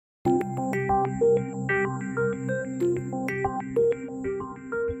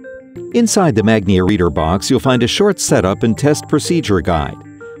Inside the Magnia reader box, you'll find a short setup and test procedure guide.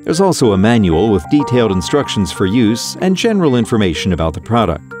 There's also a manual with detailed instructions for use and general information about the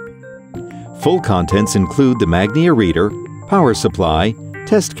product. Full contents include the Magnia reader, power supply,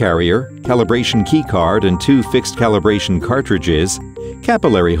 test carrier, calibration keycard and 2 fixed calibration cartridges,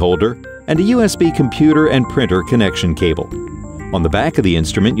 capillary holder, and a USB computer and printer connection cable. On the back of the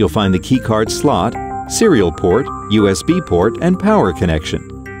instrument, you'll find the keycard slot, serial port, USB port, and power connection.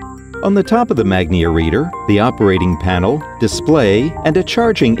 On the top of the Magnia reader, the operating panel, display, and a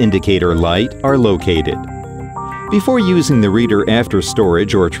charging indicator light are located. Before using the reader after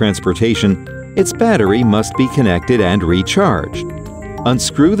storage or transportation, its battery must be connected and recharged.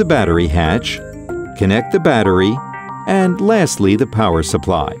 Unscrew the battery hatch, connect the battery, and lastly the power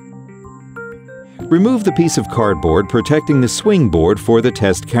supply. Remove the piece of cardboard protecting the swing board for the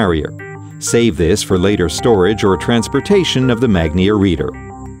test carrier. Save this for later storage or transportation of the Magnia reader.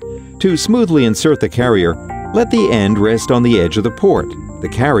 To smoothly insert the carrier, let the end rest on the edge of the port. The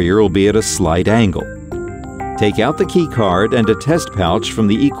carrier will be at a slight angle. Take out the key card and a test pouch from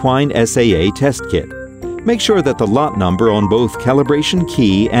the Equine SAA test kit. Make sure that the lot number on both calibration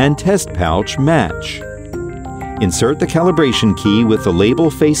key and test pouch match. Insert the calibration key with the label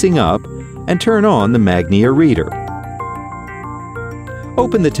facing up and turn on the Magnia reader.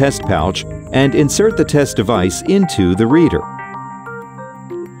 Open the test pouch and insert the test device into the reader.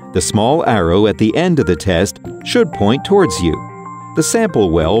 The small arrow at the end of the test should point towards you. The sample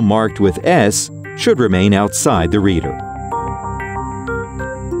well marked with S should remain outside the reader.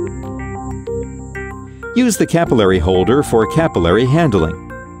 Use the capillary holder for capillary handling.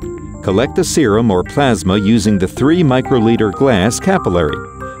 Collect the serum or plasma using the 3 microliter glass capillary.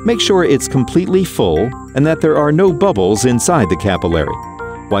 Make sure it's completely full and that there are no bubbles inside the capillary.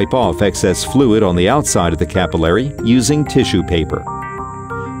 Wipe off excess fluid on the outside of the capillary using tissue paper.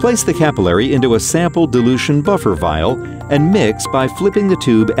 Place the capillary into a sample dilution buffer vial and mix by flipping the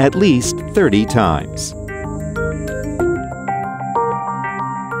tube at least 30 times.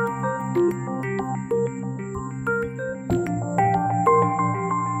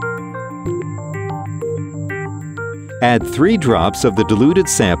 Add 3 drops of the diluted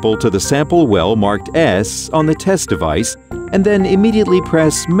sample to the sample well marked S on the test device and then immediately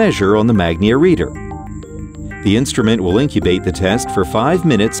press Measure on the Magnia reader. The instrument will incubate the test for 5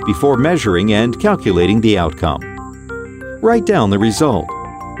 minutes before measuring and calculating the outcome. Write down the result.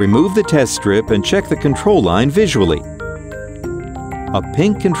 Remove the test strip and check the control line visually. A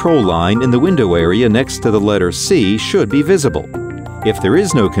pink control line in the window area next to the letter C should be visible. If there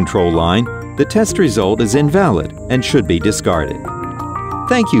is no control line, the test result is invalid and should be discarded.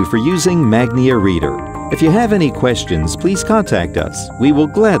 Thank you for using Magnia Reader. If you have any questions, please contact us. We will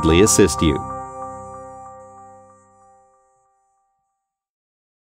gladly assist you.